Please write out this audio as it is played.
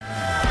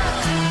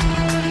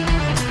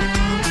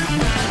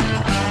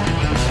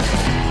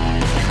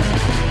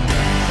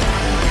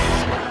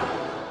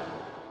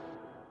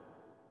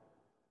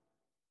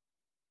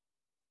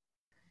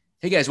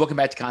Hey guys, welcome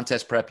back to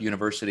Contest Prep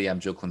University. I'm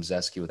Joe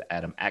Klimzeski with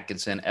Adam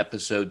Atkinson,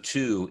 episode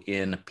 2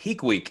 in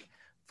peak week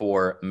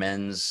for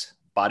men's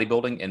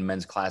bodybuilding and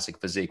men's classic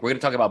physique. We're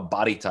going to talk about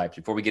body types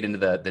before we get into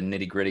the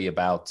nitty gritty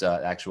about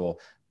actual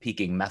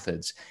peaking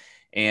methods.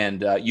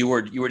 And you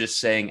were just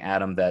saying,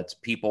 Adam, that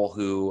people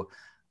who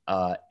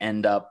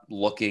end up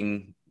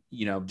looking,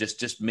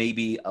 just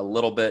maybe a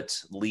little bit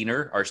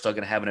leaner are still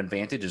going to have an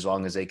advantage as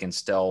long as they can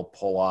still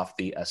pull off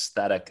the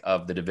aesthetic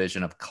of the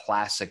division of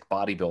classic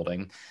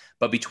bodybuilding.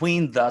 But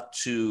between the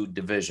two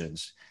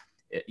divisions,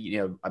 let's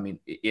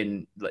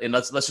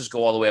just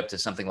go all the way up to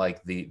something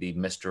like the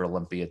Mr.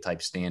 Olympia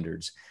type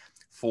standards.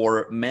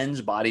 For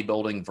men's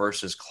bodybuilding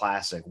versus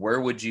classic,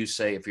 where would you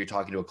say, if you're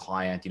talking to a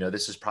client,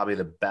 this is probably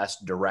the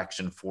best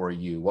direction for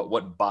you?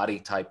 What body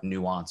type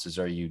nuances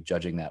are you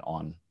judging that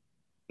on?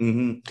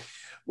 Mm-hmm.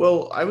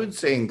 Well, I would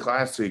say in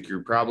classic,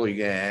 you're probably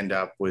going to end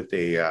up with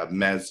a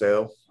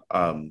mezzo.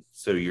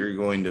 So you're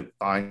going to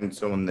find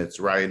someone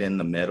that's right in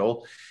the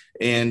middle.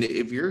 And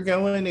if you're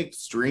going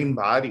extreme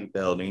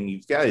bodybuilding,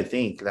 you've got to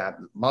think that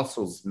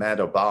muscle's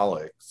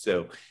metabolic.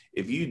 So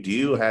if you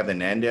do have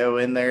an endo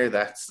in there,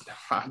 that's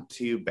not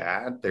too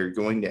bad. They're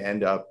going to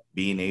end up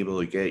being able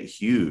to get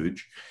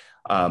huge.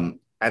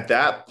 At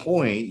that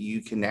point,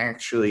 you can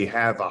actually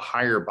have a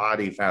higher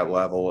body fat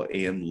level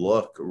and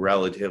look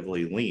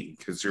relatively lean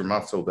because your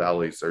muscle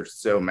bellies are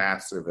so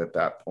massive at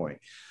that point.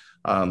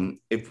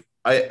 If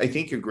I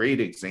think a great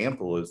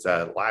example is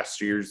that last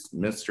year's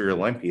Mr.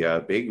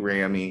 Olympia, Big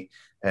Ramy,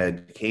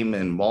 had came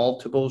in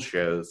multiple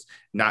shows,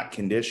 not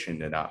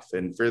conditioned enough.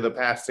 And for the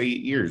past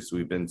 8 years,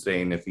 we've been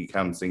saying if he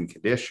comes in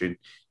condition,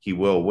 he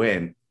will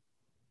win.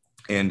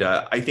 And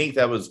I think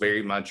that was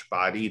very much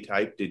body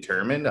type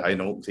determined. I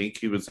don't think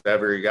he was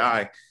ever a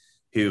guy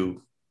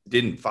who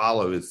didn't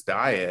follow his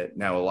diet.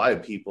 Now, a lot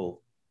of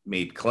people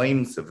made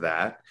claims of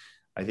that.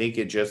 I think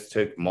it just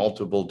took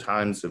multiple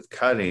times of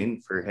cutting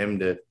for him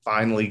to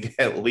finally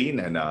get lean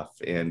enough.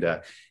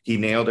 And he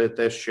nailed it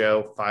this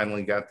show,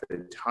 finally got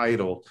the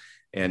title.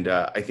 And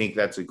I think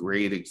that's a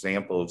great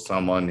example of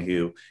someone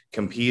who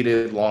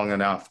competed long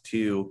enough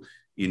to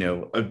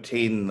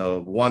obtain the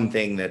one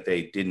thing that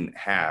they didn't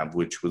have,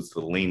 which was the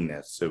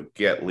leanness. So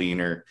get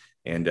leaner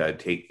and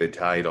take the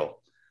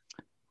title.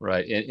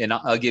 Right. And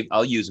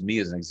I'll use me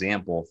as an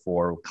example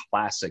for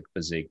classic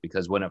physique,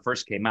 because when it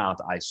first came out,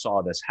 I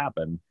saw this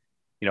happen.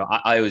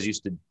 I always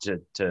used to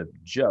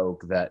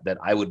joke that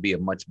I would be a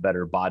much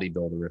better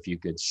bodybuilder if you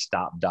could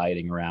stop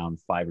dieting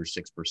around 5 or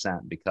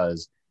 6%,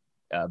 because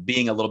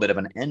being a little bit of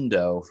an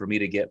endo, for me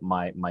to get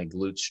my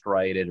glutes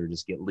striated or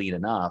just get lean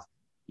enough,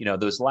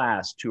 those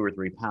last 2 or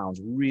 3 pounds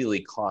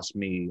really cost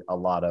me a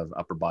lot of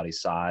upper body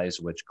size,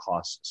 which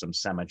costs some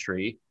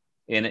symmetry.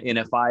 And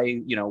if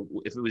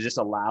it was just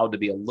allowed to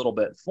be a little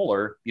bit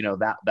fuller,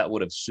 that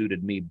would have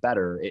suited me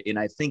better. And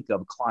I think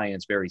of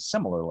clients very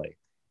similarly.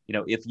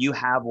 If you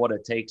have what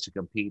it takes to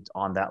compete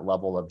on that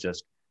level of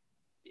just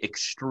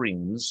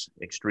extreme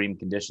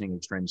conditioning,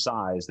 extreme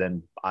size,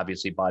 then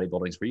obviously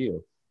bodybuilding's for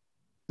you.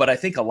 But I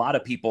think a lot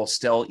of people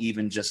still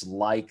even just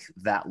like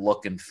that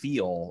look and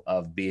feel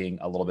of being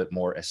a little bit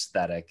more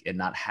aesthetic and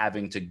not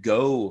having to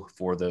go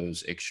for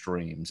those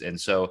extremes. And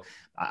so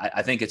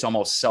I think it's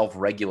almost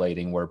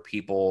self-regulating, where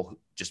people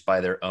just by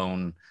their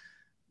own,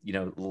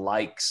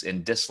 likes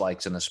and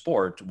dislikes in the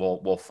sport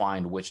will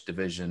find which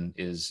division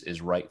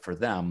is right for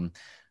them.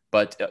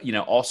 But,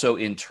 also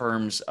in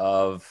terms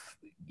of,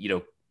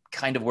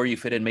 kind of where you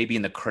fit in, maybe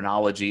in the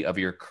chronology of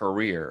your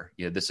career,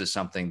 this is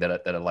something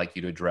that I'd like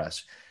you to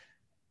address.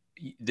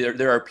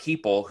 There are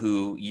people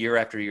who year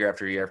after year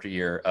after year after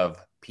year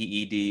of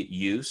PED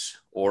use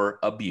or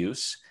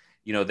abuse,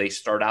 they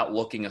start out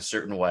looking a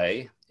certain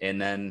way. And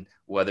then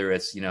whether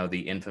it's,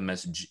 the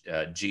infamous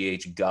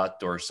GH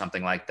gut or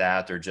something like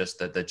that, or just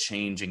the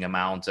changing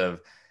amount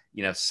of,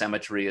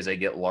 symmetry as they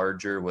get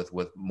larger with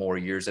more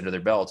years under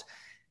their belt,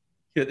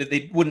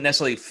 they wouldn't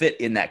necessarily fit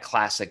in that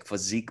classic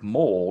physique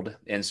mold.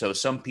 And so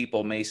some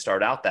people may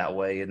start out that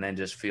way and then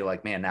just feel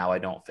like, man, now I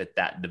don't fit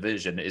that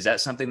division. Is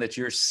that something that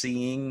you're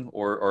seeing,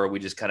 or are we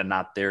just kind of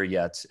not there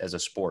yet as a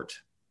sport?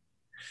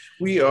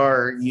 We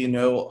are,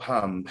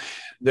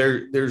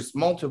 there's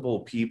multiple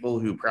people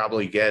who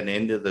probably get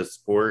into the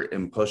sport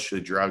and push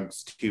the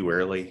drugs too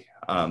early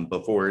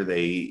before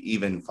they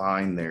even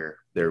find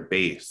their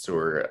base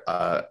or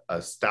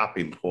a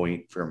stopping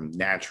point from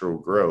natural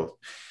growth.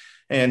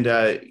 And,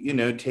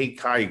 take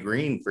Kai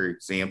Green, for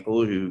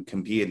example, who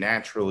competed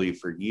naturally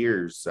for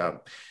years.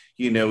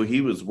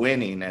 He was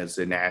winning as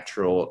a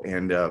natural.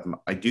 And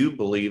I do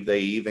believe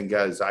they even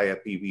got his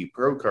IFBB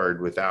Pro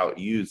card without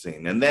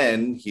using. And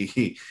then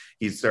he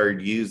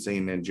started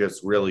using and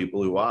just really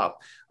blew up.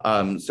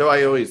 So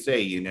I always say,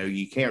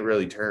 you can't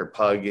really turn a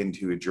pug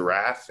into a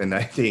giraffe. And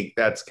I think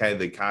that's kind of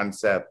the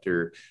concept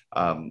or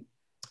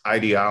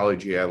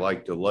ideology I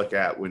like to look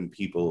at when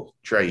people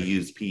try to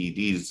use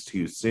PEDs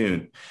too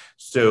soon.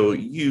 So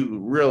you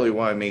really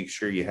want to make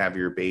sure you have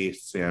your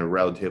base and a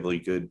relatively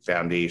good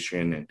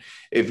foundation. And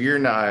if you're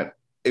not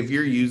if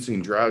you're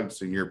using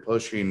drugs and you're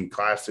pushing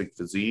classic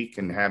physique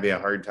and having a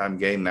hard time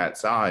getting that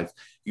size,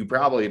 you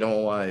probably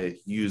don't want to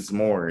use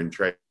more and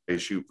try to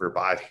shoot for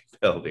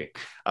bodybuilding.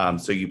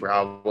 So you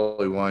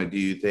probably want to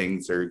do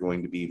things that are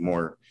going to be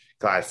more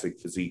classic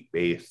physique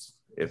based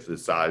if the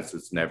size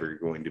is never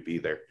going to be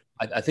there.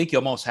 I think you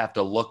almost have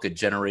to look a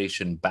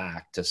generation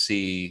back to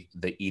see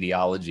the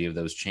etiology of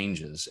those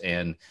changes.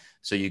 And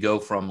so you go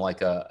from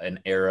like an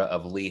era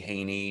of Lee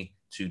Haney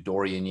to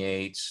Dorian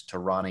Yates to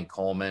Ronnie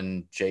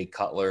Coleman, Jay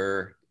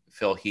Cutler,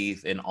 Phil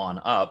Heath, and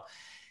on up.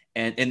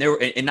 And there,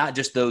 and not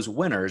just those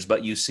winners,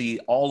 but you see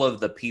all of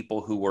the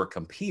people who were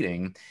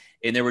competing,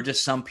 and there were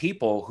just some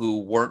people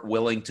who weren't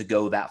willing to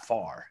go that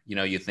far. You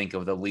know, you think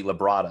of the Lee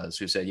Labradas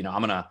who said, you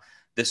know,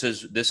 this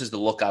is the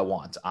look I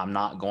want. I'm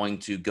not going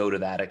to go to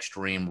that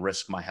extreme,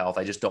 risk my health.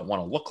 I just don't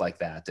want to look like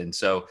that. And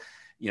so,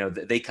 you know,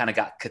 they kind of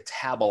got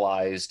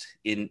catabolized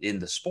in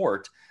the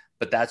sport,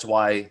 but that's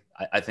why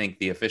I think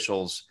the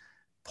officials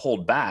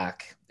pulled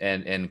back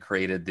and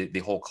created the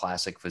whole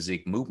classic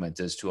physique movement,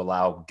 is to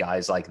allow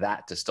guys like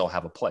that to still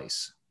have a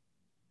place.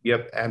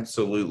 Yep,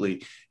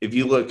 absolutely. If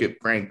you look at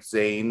Frank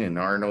Zane and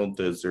Arnold,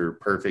 those are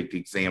perfect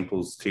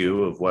examples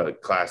too of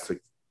what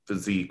classic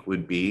physique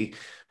would be.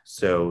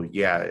 So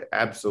yeah,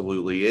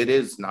 absolutely. It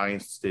is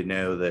nice to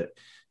know that,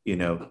 you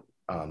know,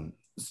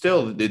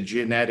 still the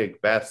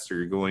genetic best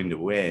are going to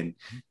win.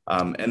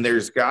 And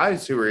there's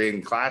guys who are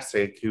in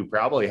classic who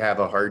probably have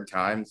a hard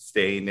time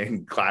staying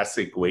in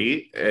classic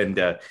weight. And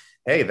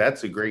hey,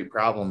 that's a great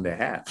problem to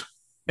have.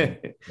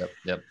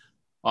 Yep.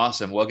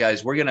 Awesome. Well,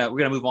 guys, we're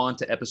gonna move on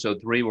to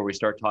episode 3, where we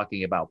start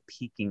talking about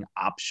peaking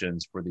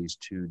options for these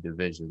two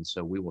divisions.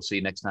 So we will see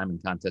you next time in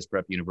Contest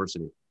Prep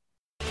University.